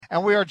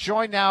And we are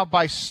joined now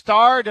by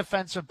star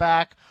defensive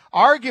back,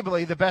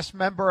 arguably the best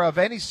member of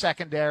any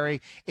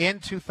secondary in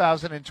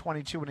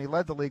 2022 when he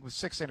led the league with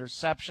 6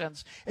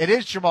 interceptions. It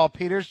is Jamal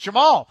Peters.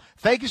 Jamal,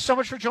 thank you so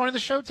much for joining the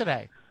show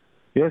today.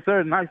 Yes,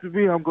 sir. Nice to be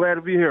here. I'm glad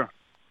to be here.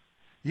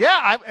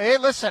 Yeah, hey,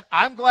 listen,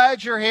 I'm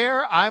glad you're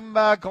here. I'm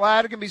glad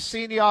I'm going to be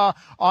seeing you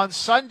on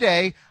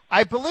Sunday.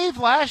 I believe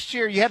last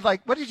year you had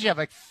what did you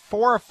have,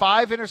 4 or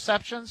 5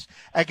 interceptions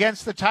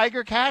against the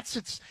Tiger Cats?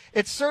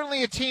 It's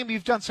certainly a team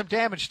you've done some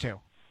damage to.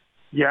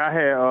 Yeah, I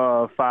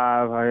had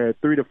 5. I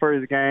had 3 the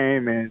first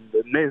game, and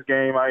the next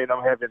game I ended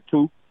up having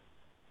 2.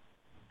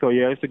 So,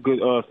 yeah, it's a good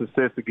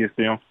success against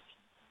them.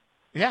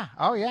 Yeah.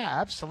 Oh, yeah,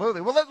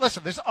 absolutely. Well,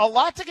 listen, there's a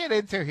lot to get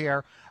into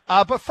here.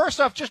 But first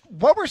off, just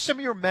what were some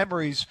of your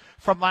memories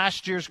from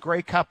last year's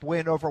Grey Cup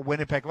win over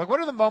Winnipeg?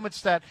 What are the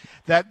moments that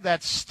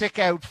stick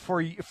out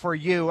for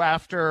you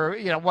after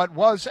what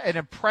was an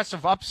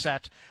impressive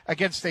upset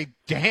against a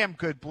damn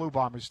good Blue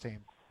Bombers team?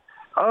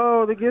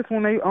 Oh, I guess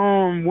when they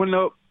went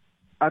up,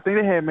 I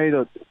think they had made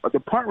the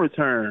punt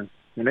return.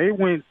 When they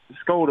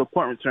scored a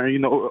punt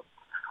return,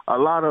 a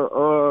lot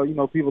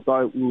of people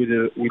thought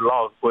we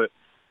lost, but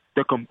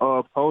the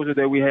composure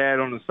that we had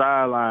on the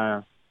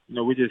sideline,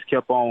 we just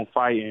kept on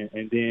fighting.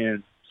 And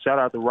then shout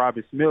out to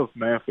Robbie Smith,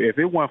 man. If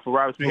it wasn't for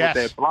Robbie Smith with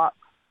that block,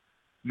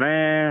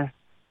 man,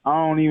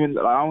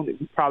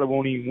 we probably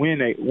won't even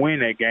win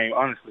that game,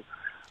 honestly.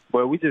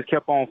 But we just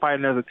kept on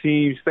fighting as a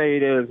team,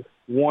 stayed as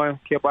one,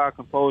 kept our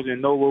composure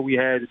and know what we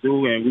had to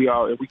do, and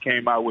we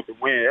came out with the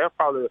win. That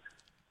probably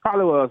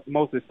was the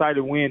most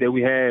exciting win that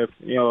we had,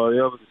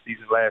 ever the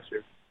season last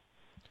year.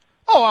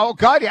 Oh,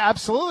 God, yeah,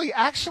 absolutely.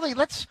 Actually,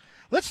 let's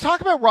talk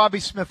about Robbie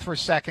Smith for a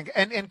second.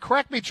 And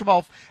correct me,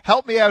 Jamal,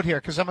 help me out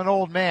here because I'm an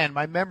old man.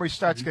 My memory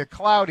starts to get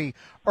cloudy.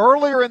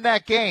 Earlier in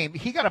that game,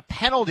 he got a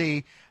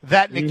penalty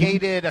that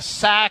negated a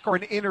sack or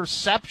an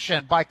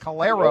interception by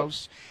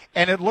Caleros,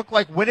 and it looked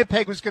like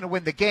Winnipeg was going to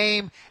win the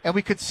game, and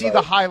we could see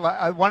the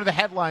highlight. One of the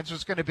headlines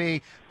was going to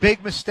be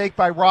big mistake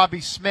by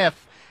Robbie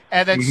Smith,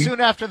 and then soon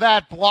after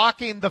that,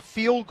 blocking the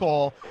field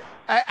goal.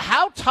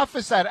 How tough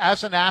is that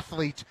as an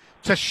athlete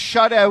to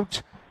shut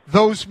out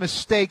those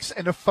mistakes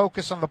and to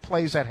focus on the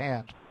plays at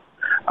hand?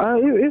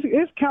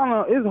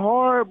 It's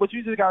hard, but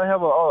you just gotta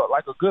have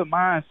a good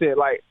mindset.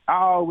 Like I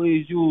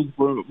always use,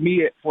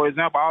 for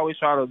example, I always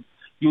try to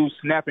use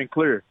snap and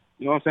clear.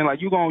 You know what I'm saying? Like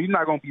you're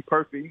not gonna be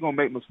perfect. You're gonna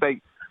make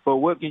mistakes, but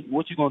what you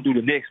gonna do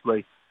the next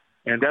play?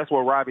 And that's what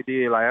Robbie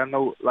did. Like I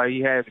know, like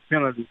he had the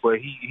penalty, but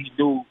he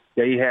knew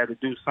that he had to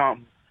do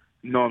something.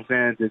 You know what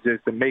I'm saying?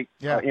 To make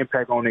an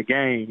impact on the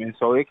game. And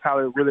so it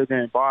kind of really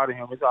didn't bother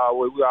him. We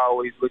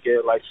always look at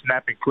it like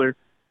snap and clear,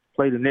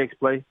 play the next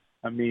play.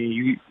 I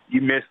mean,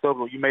 you messed up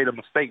or you made a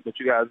mistake, but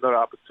you got another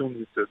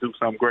opportunity to do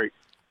something great.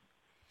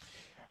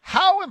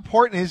 How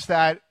important is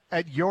that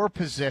at your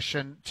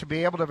position to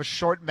be able to have a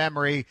short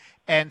memory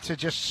and to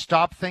just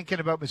stop thinking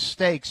about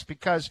mistakes?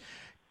 Because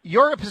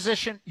you're in a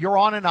position, you're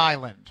on an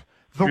island.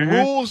 The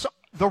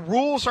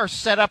rules are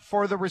set up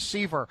for the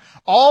receiver.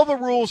 All the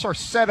rules are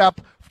set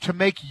up to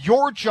make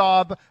your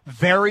job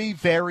very,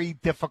 very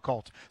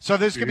difficult. So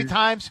there's going to be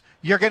times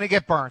you're going to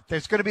get burnt.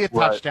 There's going to be a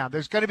touchdown.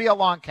 There's going to be a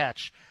long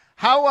catch.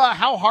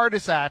 How hard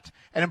is that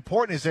and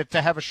important is it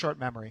to have a short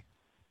memory?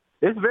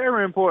 It's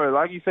very important.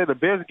 Like you said, the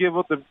best give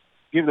up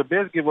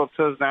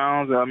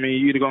touchdowns. I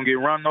mean, you're either going to get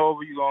run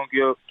over, you're going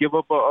to give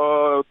up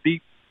a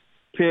deep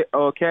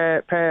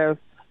pass.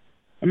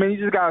 I mean, you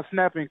just got to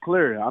snap and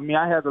clear. I mean,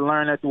 I had to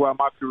learn that throughout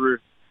my career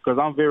because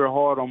I'm very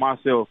hard on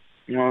myself.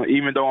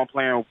 Even though I'm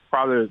playing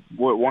probably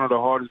one of the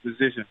hardest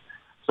positions.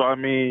 So, I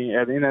mean,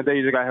 at the end of the day,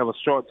 you just got to have a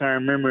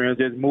short-term memory and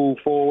just move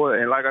forward.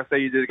 And like I say,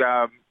 you just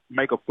got to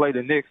make a play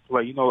the next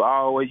play.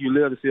 Always you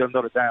live to see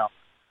another down.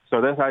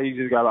 So that's how you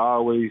just got to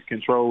always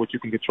control what you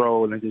can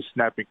control and just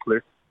snap and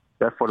clear.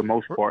 That's for the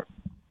most part.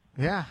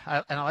 Yeah,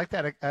 and I like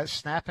that,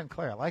 snap and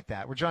clear. I like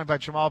that. We're joined by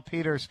Jamal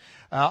Peters,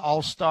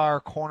 all-star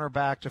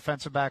cornerback,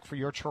 defensive back for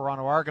your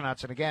Toronto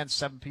Argonauts. And again,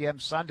 7 p.m.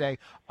 Sunday,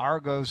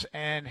 Argos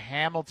and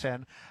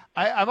Hamilton.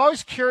 I'm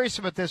always curious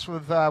about this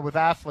with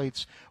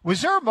athletes.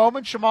 Was there a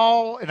moment,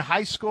 Jamal, in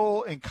high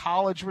school, in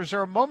college, was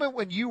there a moment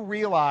when you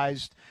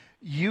realized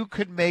you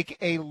could make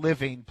a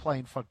living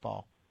playing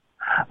football?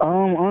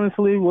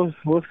 Honestly,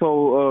 what's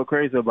so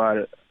crazy about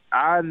it?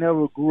 I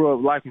never grew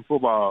up liking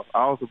football.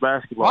 I was a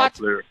basketball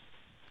player.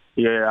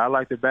 Yeah, I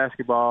liked the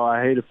basketball.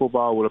 I hated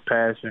football with a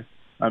passion.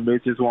 I mean,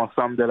 it just wasn't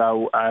something that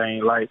I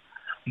ain't like.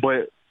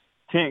 But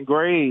 10th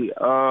grade,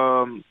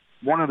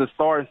 one of the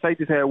starting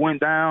safeties had went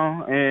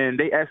down, and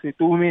they actually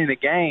threw me in the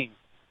game.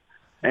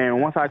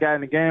 And once I got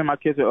in the game, I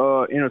catch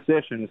an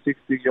interception, a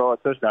 66-yard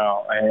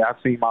touchdown, and I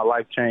seen my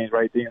life change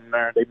right then and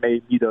there. They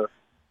made me the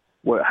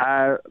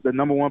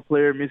number 1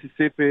 player in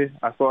Mississippi.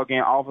 I started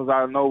getting offers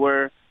out of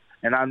nowhere,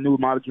 and I knew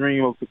my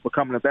dream of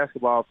becoming a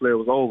basketball player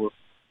was over.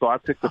 So I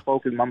took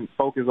my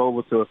focus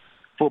over to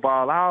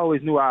football. I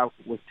always knew I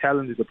was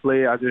talented to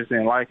play. I just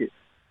didn't like it.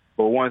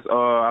 But once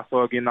I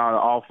started getting all the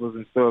offers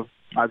and stuff,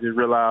 I just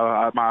realized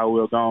I might as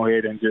well go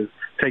ahead and just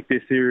take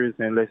this serious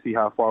and let's see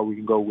how far we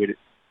can go with it.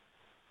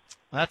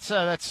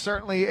 That's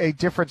certainly a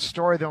different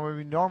story than what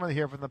we normally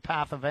hear from the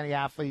path of any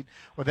athlete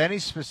with any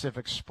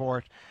specific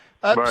sport.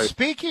 Right.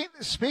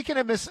 Speaking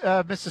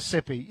of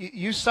Mississippi,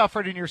 you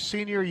suffered in your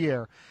senior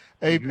year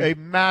a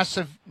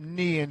massive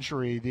knee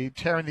injury,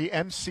 tearing the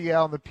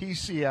MCL and the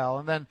PCL,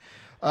 and then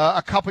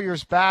a couple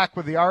years back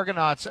with the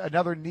Argonauts,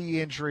 another knee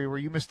injury where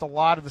you missed a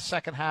lot of the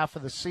second half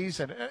of the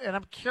season. And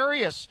I'm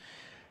curious,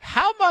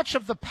 how much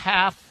of the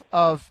path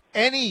of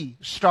any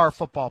star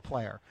football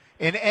player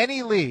in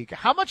any league,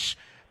 how much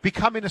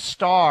becoming a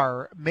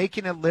star,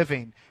 making a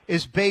living,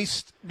 is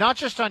based not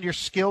just on your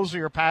skills or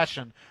your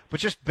passion, but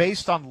just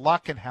based on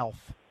luck and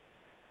health?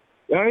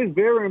 Yeah, it's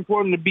very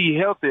important to be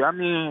healthy. I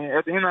mean,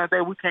 at the end of the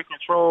day, we can't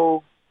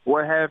control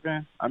what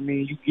happened. I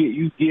mean,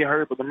 you get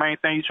hurt, but the main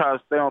thing, you try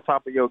to stay on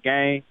top of your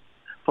game.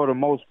 For the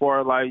most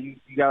part, like you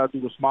got to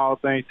do the small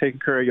things, taking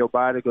care of your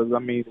body, because I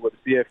mean, with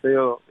the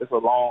CFL, it's a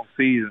long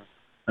season.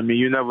 I mean,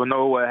 you never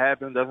know what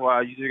happens. That's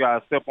why you just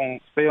got to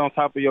stay on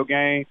top of your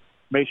game.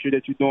 Make sure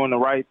that you're doing the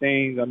right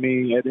things. I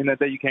mean, at the end of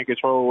the day, you can't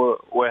control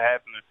what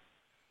happened,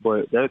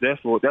 but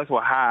that's how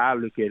I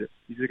look at it.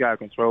 You just gotta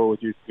control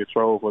what you can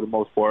control for the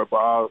most part.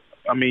 But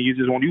I mean, you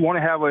want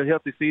to have a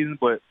healthy season.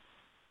 But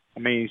I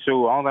mean,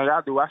 sure, all thing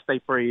I do, I stay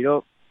prayed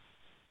up,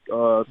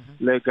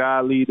 let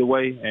God lead the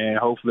way, and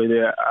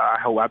hopefully I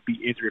hope I be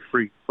injury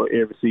free for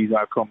every season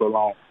I come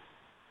along.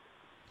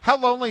 How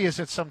lonely is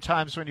it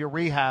sometimes when you're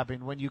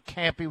rehabbing, when you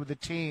can't be with the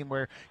team,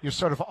 where you're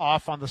sort of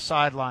off on the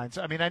sidelines?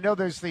 I mean, I know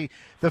there's the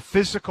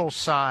physical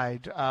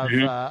side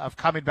of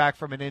coming back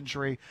from an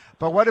injury,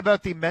 but what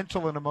about the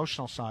mental and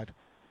emotional side?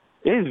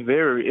 It's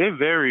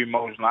very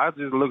emotional. I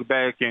just look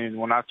back and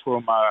when I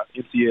tore my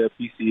MCL,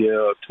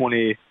 PCL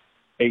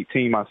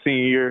 2018, my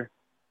senior year,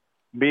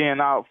 being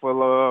out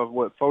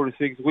for 4 to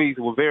 6 weeks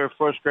was very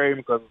frustrating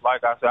because,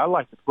 like I said, I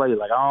like to play.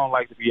 Like, I don't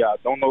like to be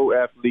out. Don't know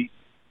athlete.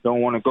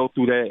 Don't want to go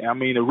through that. I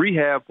mean, the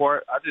rehab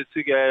part, I just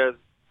took it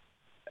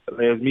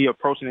as me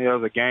approaching it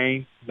as a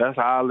game. That's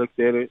how I looked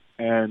at it.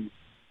 And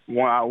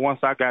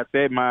once I got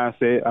that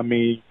mindset, I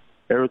mean,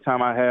 every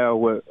time I have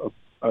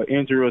an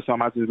injury or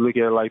something, I just look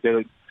at it like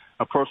that,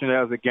 approaching it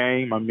as a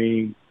game. I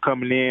mean,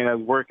 coming in as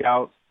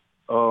workouts,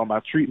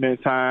 my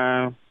treatment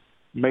time,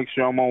 make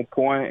sure I'm on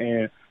point,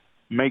 and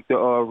make the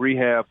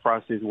rehab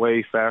process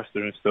way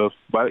faster and stuff.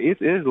 But it's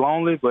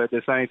lonely, but at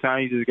the same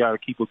time, you just got to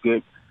keep a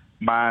good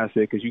mindset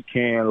because you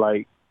can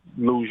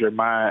lose your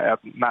mind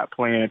after not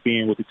playing and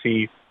being with the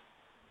team.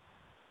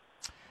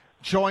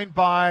 Joined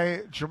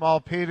by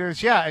Jamal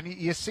Peters. Yeah, and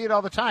you see it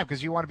all the time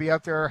because you want to be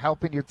out there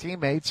helping your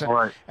teammates,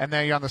 and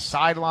then you're on the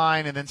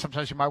sideline, and then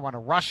sometimes you might want to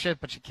rush it,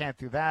 but you can't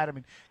do that. I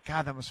mean,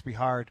 God, that must be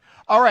hard.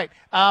 All right,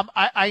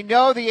 I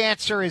know the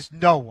answer is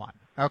no one,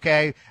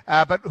 okay?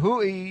 But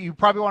who, you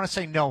probably want to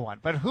say no one,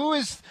 but who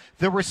is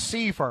the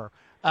receiver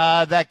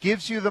that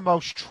gives you the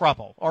most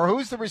trouble? Or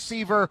who's the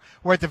receiver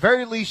where at the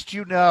very least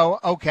you know,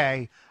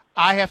 okay,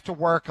 I have to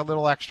work a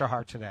little extra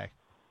hard today?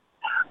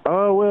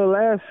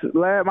 Well,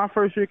 my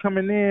first year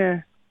coming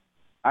in,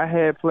 I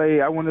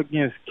went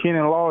against Kenny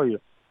Lawyer.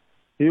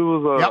 He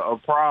was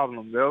a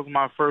problem. That was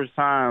my first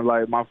time,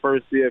 my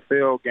first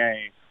CFL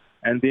game.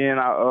 And then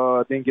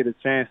I didn't get a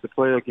chance to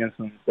play against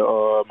him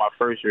my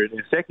first year.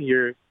 Then second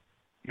year,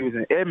 he was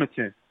in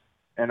Edmonton,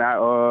 and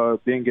I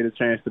didn't get a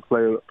chance to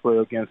play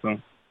against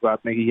him. So I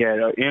think he had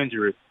an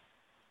injury.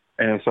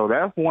 And so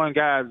that's one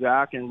guy that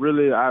I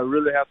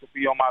really have to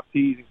be on my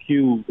P's and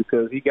Q's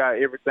because he got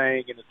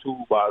everything in the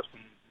toolbox,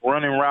 from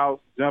running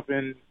routes,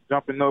 jumping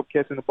up,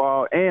 catching the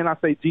ball. And I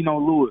say Geno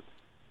Lewis.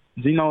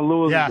 Geno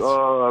Lewis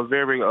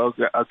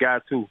is a guy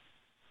too.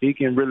 He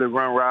can really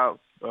run routes.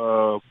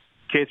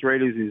 Catch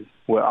radius is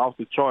off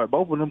the chart.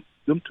 Both of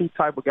them two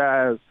type of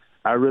guys,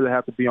 I really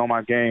have to be on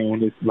my game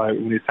when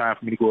it's time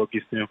for me to go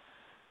against them.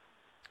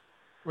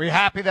 Were you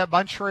happy that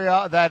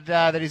Montreal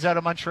that he's out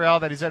of Montreal,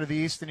 that he's out of the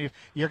East, and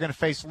you're going to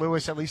face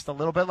Lewis at least a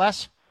little bit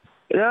less?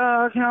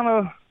 Yeah, I kind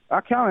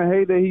of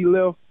hate that he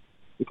left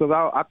because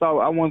I thought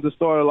I wanted to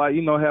start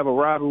have a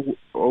rival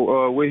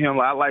with him.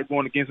 I like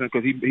going against him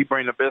because he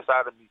brings the best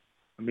out of me.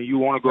 I mean, you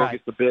want to go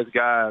against the best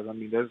guys. I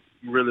mean,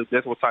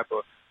 that's what type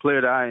of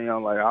player that I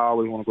am. I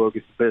always want to go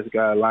against the best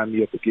guy, line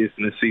me up against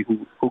him, and see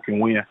who can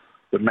win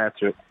the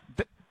matchup.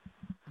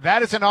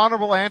 That is an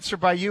honorable answer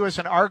by you as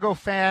an Argo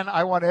fan.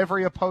 I want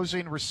every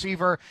opposing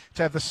receiver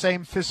to have the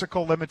same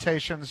physical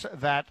limitations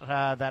that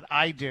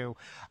I do.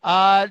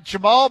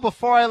 Jamal,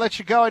 before I let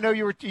you go, I know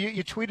you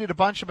tweeted a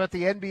bunch about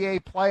the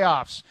NBA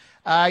playoffs.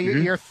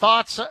 Your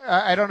thoughts?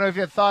 I don't know if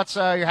you had thoughts.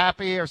 You're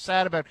happy or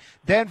sad about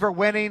Denver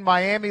winning,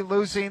 Miami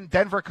losing,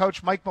 Denver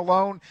coach Mike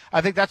Malone.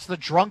 I think that's the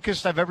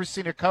drunkest I've ever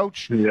seen a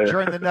coach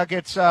during the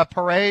Nuggets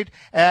parade.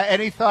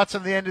 Any thoughts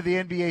on the end of the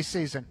NBA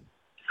season?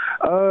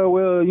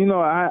 Well,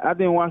 I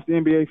didn't watch the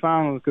NBA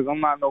Finals because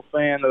I'm not no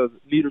fan of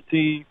neither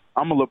team.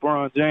 I'm a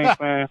LeBron James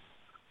fan,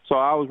 so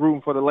I was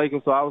rooting for the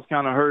Lakers, so I was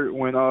kind of hurt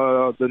when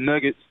the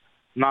Nuggets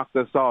knocked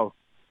us off.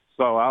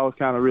 So I was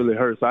kind of really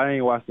hurt, so I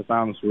didn't watch the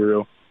Finals for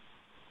real.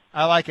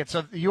 I like it.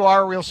 So you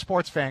are a real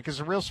sports fan, because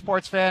a real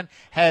sports fan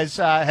has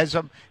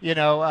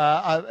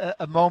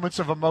moments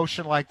of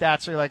emotion like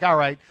that. So you're like, all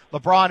right,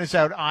 LeBron is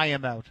out, I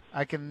am out.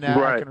 I can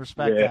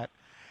respect that.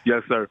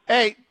 Yes, sir.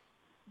 Hey,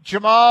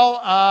 Jamal,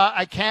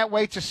 I can't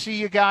wait to see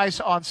you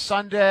guys on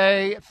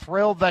Sunday.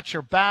 Thrilled that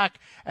you're back.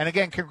 And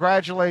again,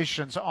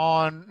 congratulations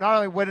on not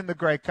only winning the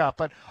Grey Cup,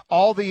 but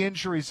all the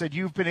injuries that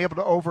you've been able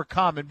to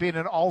overcome and being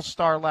an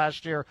all-star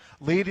last year,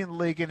 leading the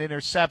league in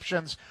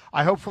interceptions.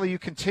 Hopefully you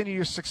continue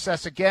your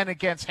success again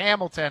against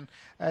Hamilton.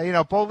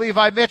 Bo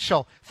Levi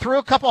Mitchell threw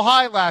a couple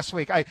high last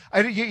week.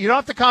 You don't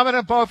have to comment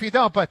on Bo if you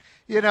don't, but,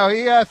 he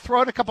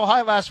threw a couple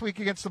high last week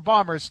against the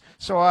Bombers.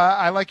 So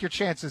I like your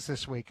chances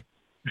this week.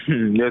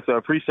 Yes, I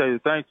appreciate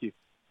it. Thank you.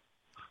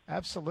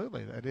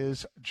 Absolutely. That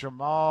is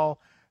Jamal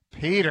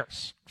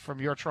Peters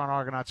from your Toronto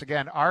Argonauts.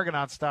 Again,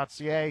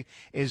 argonauts.ca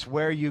is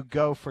where you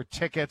go for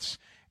tickets.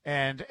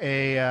 And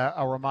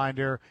a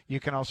reminder, you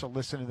can also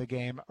listen to the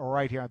game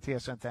right here on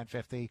TSN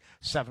 1050,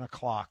 7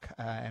 o'clock.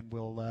 And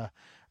we'll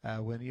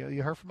when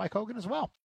you heard from Mike Hogan as well.